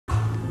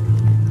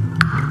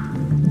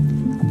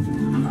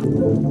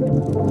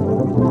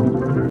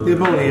Good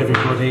morning,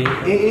 everybody.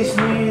 It is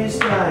New Year's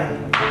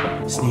Day.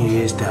 It's New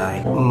Year's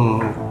Day.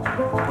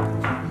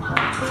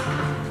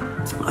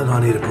 And I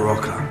need a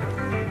Barocca.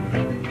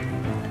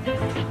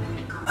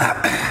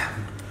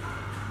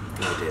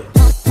 Oh dear.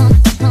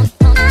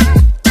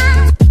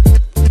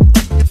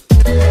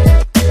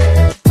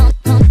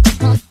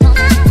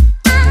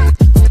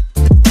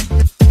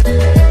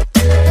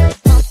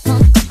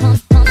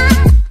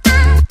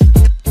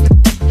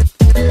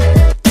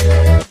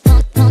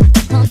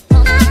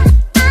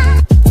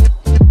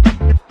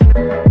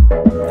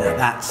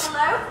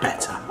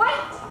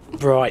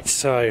 Right,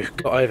 so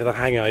got over the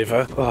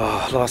hangover.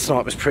 Oh, last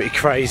night was pretty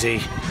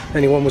crazy.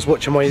 Anyone was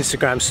watching my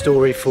Instagram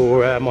story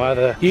for my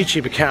other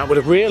YouTube account would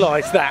have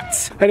realised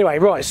that. Anyway,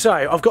 right, so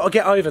I've got to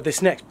get over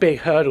this next big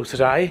hurdle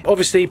today.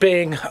 Obviously,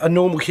 being a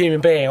normal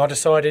human being, I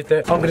decided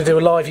that I'm going to do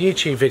a live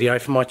YouTube video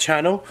for my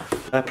channel,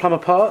 Plumber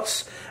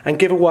Parts, and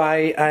give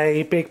away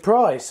a big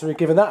prize. So we're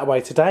giving that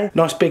away today.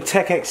 Nice big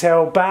Tech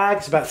XL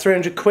bags, about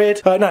 300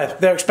 quid. No,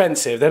 they're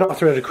expensive. They're not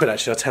 300 quid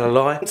actually, I'll tell a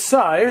lie.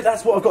 So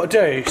that's what I've got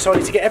to do. So I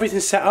need to get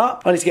everything set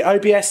up. I need to get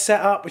OBS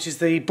set up, which is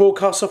the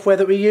broadcast software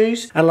that we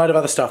use, and a load of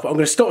other stuff. But I'm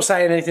going to stop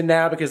saying anything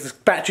now because the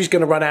battery's going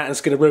to run out and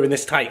it's going to ruin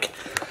this take.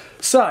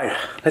 So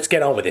let's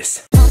get on with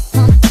this.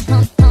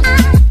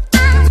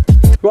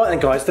 Right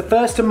then guys, the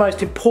first and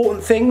most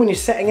important thing when you're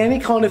setting any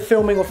kind of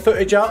filming or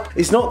footage up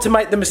is not to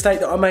make the mistake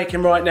that I'm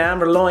making right now.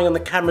 I'm relying on the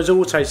camera's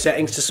auto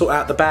settings to sort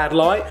out the bad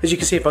light. As you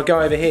can see, if I go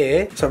over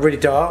here, it's really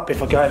dark, but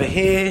if I go over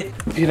here,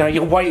 you know,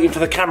 you're waiting for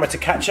the camera to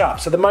catch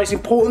up. So the most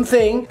important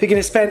thing, if you're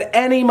gonna spend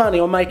any money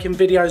on making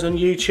videos on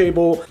YouTube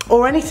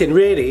or anything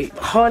really,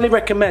 I highly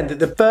recommend that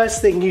the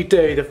first thing you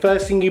do, the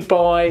first thing you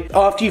buy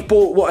after you've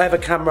bought whatever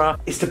camera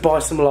is to buy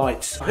some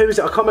lights. Who was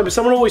it? I can't remember.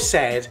 Someone always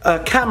said, a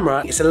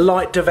camera is a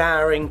light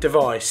devouring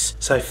device.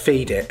 So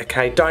feed it,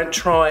 okay? Don't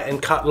try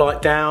and cut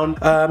light down.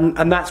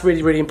 And that's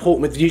really, really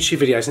important with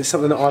YouTube videos. And it's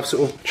something that I've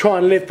sort of try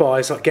and live by,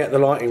 is like get the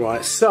lighting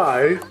right.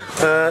 So,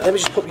 let me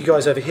just pop you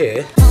guys over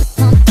here.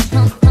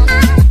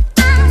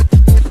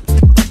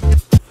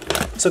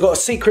 So I've got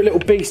a secret little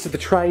beast of the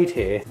trade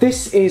here.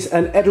 This is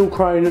an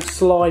Edelkrone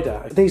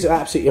slider. These are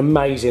absolutely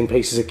amazing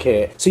pieces of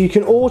kit. So you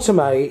can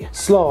automate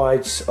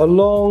slides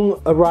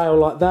along a rail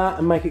like that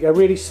and make it go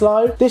really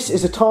slow. This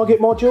is a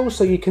target module,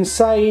 so you can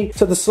say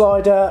to the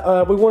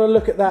slider, we want to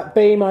look at that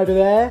beam over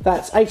there.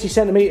 That's 80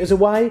 centimeters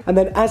away. And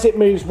then as it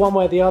moves one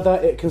way or the other,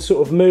 it can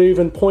sort of move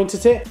and point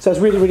at it. So it's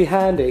really, really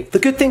handy. The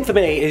good thing for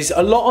me is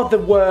a lot of the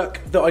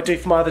work that I do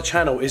for my other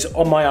channel is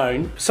on my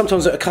own.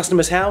 Sometimes at a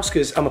customer's house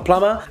because I'm a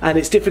plumber and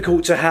it's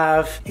difficult to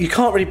have, you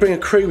can't really bring a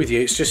crew with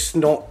you, it's just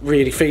not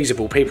really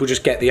feasible, people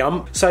just get the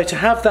ump. So to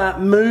have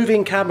that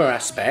moving camera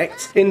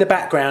aspect in the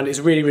background is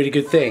a really, really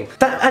good thing.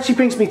 That actually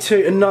brings me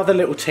to another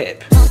little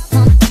tip.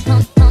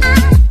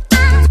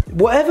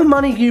 Whatever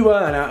money you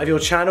earn out of your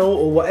channel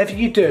or whatever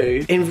you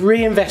do,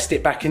 reinvest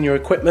it back in your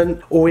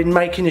equipment or in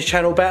making your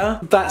channel better.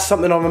 That's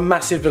something I'm a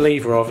massive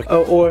believer of.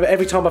 Or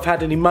every time I've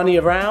had any money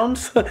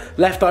around,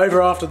 left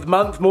over after the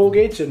month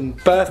mortgage and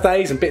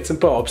birthdays and bits and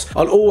bobs,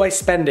 I'll always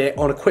spend it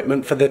on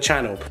equipment for the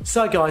channel.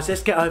 So guys,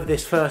 let's get over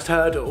this first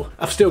hurdle.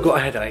 I've still got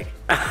a headache.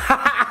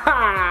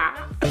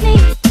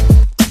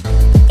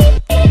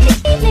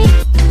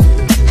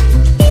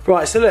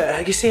 Right, so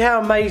look, you see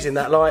how amazing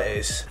that light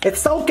is?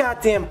 It's so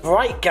goddamn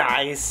bright,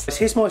 guys.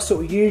 Here's my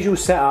sort of usual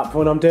setup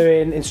when I'm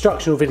doing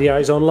instructional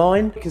videos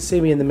online. You can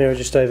see me in the mirror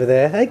just over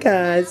there. Hey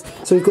guys.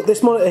 So we've got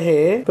this monitor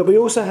here, but we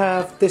also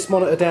have this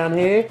monitor down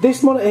here.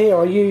 This monitor here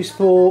I use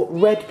for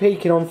red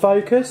peaking on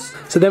focus.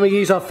 So then we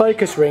use our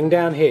focus ring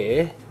down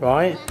here,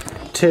 right,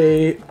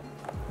 to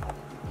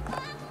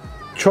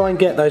try and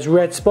get those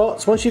red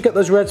spots. Once you get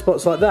those red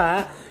spots like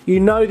that, you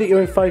know that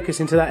you're in focus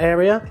into that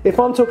area. If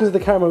I'm talking to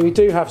the camera, we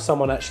do have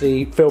someone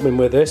actually filming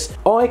with us.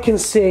 I can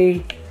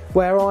see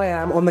where I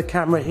am on the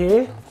camera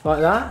here,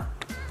 like that.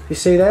 You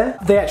see there?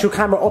 The actual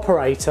camera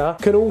operator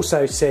can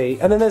also see.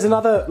 And then there's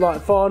another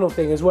like final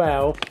thing as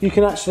well. You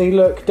can actually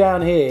look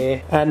down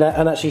here and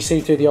actually see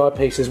through the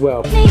eyepiece as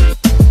well.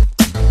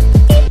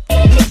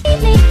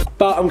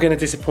 But I'm going to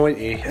disappoint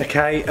you,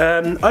 okay?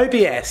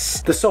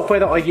 OBS, the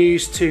software that I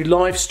use to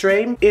live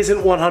stream, isn't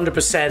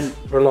 100%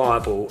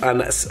 reliable,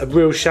 and that's a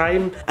real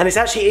shame. And it's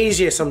actually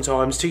easier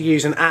sometimes to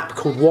use an app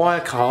called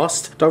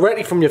Wirecast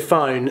directly from your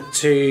phone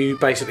to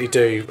basically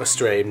do a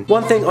stream.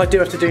 One thing I do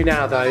have to do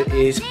now though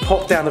is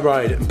pop down the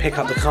road and pick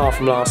up the car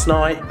from last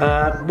night.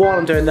 While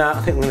I'm doing that,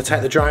 I think I'm going to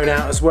take the drone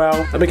out as well,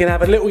 and we're going to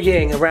have a little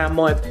ying around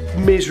my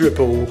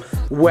miserable,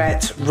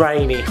 wet,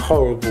 rainy,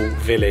 horrible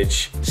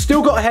village.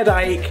 Still got a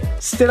headache,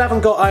 still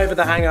haven't got over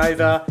the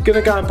hangover.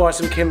 Gonna go and buy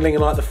some kindling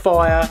and light the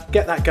fire,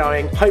 get that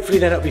going. Hopefully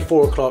then it'll be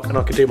 4 o'clock and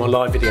I can do my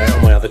live video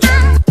on my other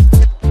channel.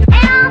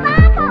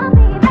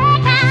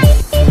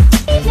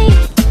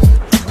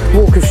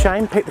 Walk of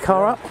shame, pick the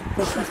car up.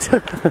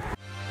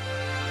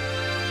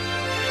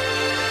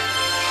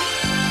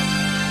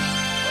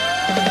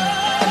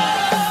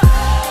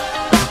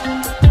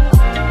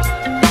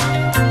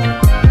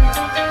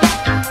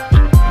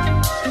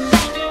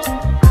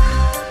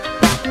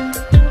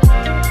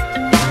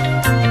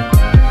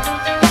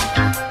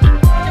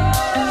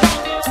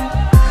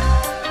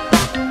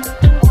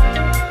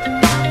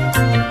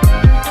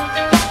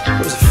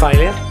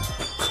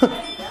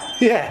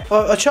 Yeah,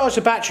 I charged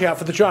the battery out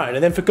for the drone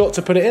and then forgot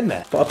to put it in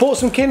there. But I bought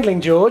some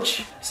kindling,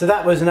 George. So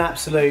that was an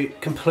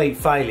absolute complete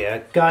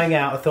failure. Going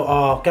out, I thought,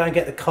 oh, go and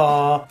get the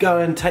car, go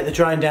and take the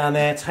drone down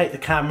there, take the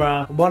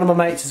camera. One of my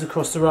mates is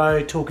across the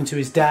road talking to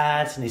his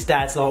dad, and his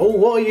dad's like, oh,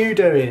 what are you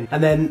doing?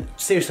 And then,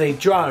 seriously,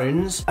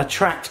 drones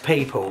attract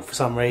people for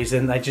some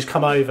reason. They just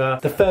come over.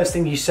 The first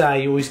thing you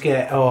say, you always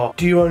get, oh,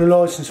 do you own a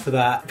license for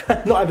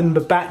that? Not having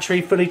the battery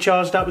fully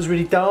charged up was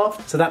really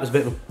daft. So that was a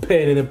bit of a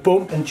pain in the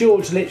bum. And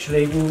George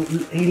literally,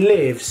 he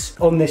lives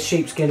on this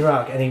sheepskin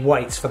rug and he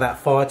waits for that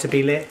fire to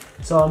be lit.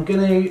 So I'm going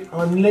to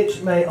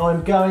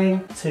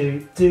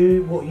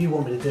do what you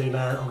want me to do,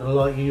 man. I'm going to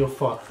light you your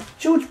fire.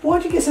 George, why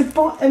did you get so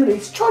bite? Emily,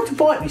 he's tried to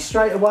bite me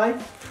straight away.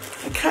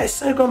 The cat is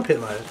so grumpy at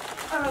the moment.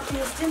 Oh,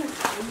 it's dinner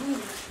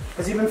time.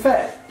 Has he been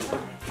fed?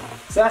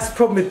 So that's the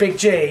problem with Big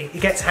G. He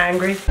gets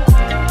hangry.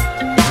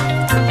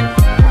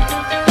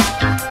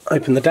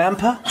 Open the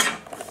damper,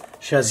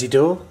 shut your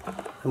door,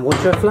 and watch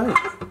her float.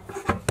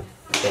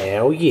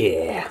 Hell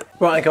yeah.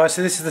 Right guys,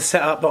 so this is the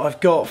setup that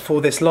I've got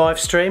for this live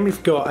stream.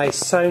 We've got a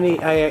Sony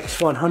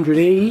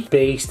AX100E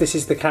beast. This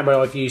is the camera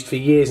I've used for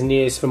years and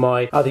years for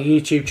my other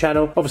YouTube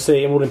channel.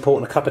 Obviously, all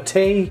important, a cup of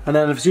tea. And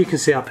then as you can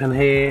see up in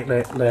here,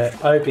 look,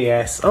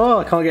 OBS. Oh,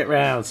 I can't get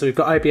round. So we've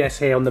got OBS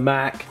here on the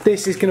Mac.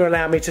 This is going to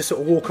allow me to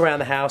sort of walk around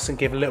the house and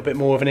give a little bit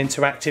more of an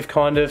interactive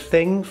kind of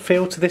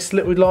feel to this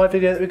little live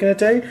video that we're going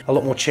to do. A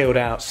lot more chilled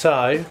out.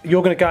 So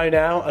you're going to go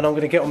now and I'm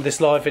going to get on with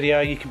this live video.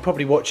 You can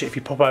probably watch it if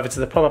you pop over to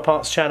the Plumber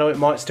Parts channel. It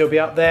might still be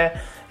up there.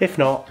 If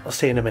not, I'll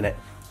see you in a minute.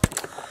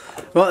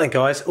 Right then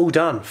guys, all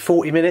done.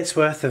 40 minutes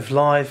worth of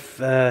live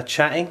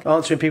chatting,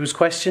 answering people's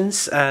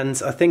questions,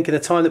 and I think in the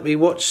time that we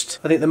watched,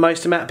 I think the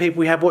most amount of people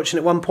we had watching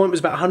at one point was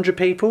about 100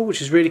 people,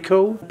 which is really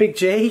cool. Big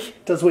G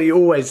does what he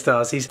always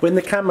does. When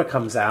the camera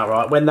comes out,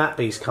 right, when that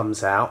beast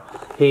comes out,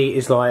 he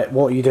is like,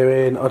 what are you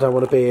doing? I don't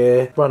want to be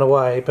here, run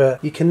away.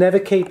 But you can never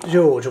keep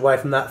George away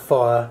from that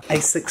fire. A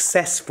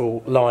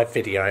successful live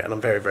video, and I'm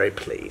very, very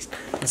pleased.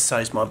 And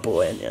so's my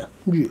boy, ain't ya?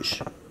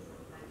 Yes.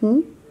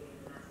 Hmm?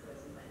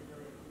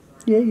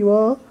 Yeah, you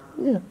are.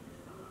 Yeah.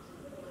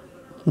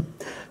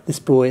 This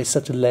boy is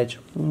such a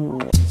legend.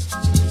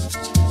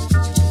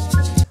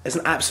 There's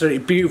an absolutely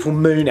beautiful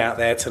moon out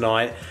there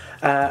tonight,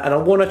 and I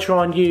want to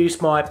try and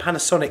use my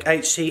Panasonic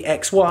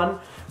HC-X1,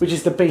 which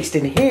is the beast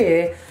in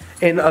here,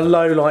 in a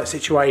low light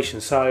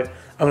situation. So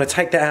I'm going to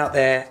take that out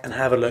there and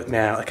have a look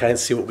now, okay, and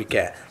see what we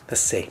get.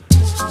 Let's see.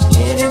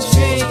 In a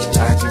dream,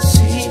 I can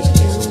see you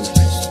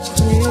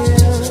clear.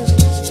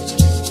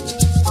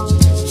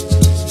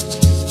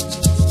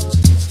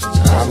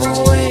 I'm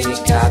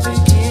awake, I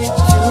begin to.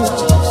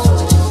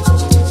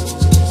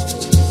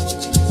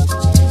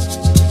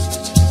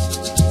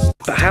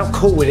 But how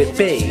cool would it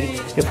be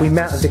if we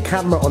mounted the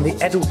camera on the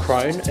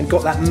Edelkrone and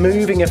got that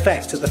moving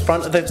effect at the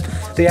front of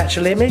the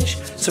actual image?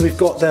 So we've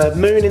got the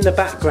moon in the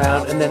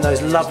background and then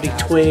those lovely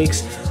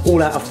twigs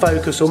all out of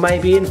focus, or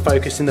maybe in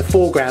focus in the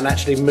foreground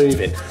actually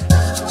moving.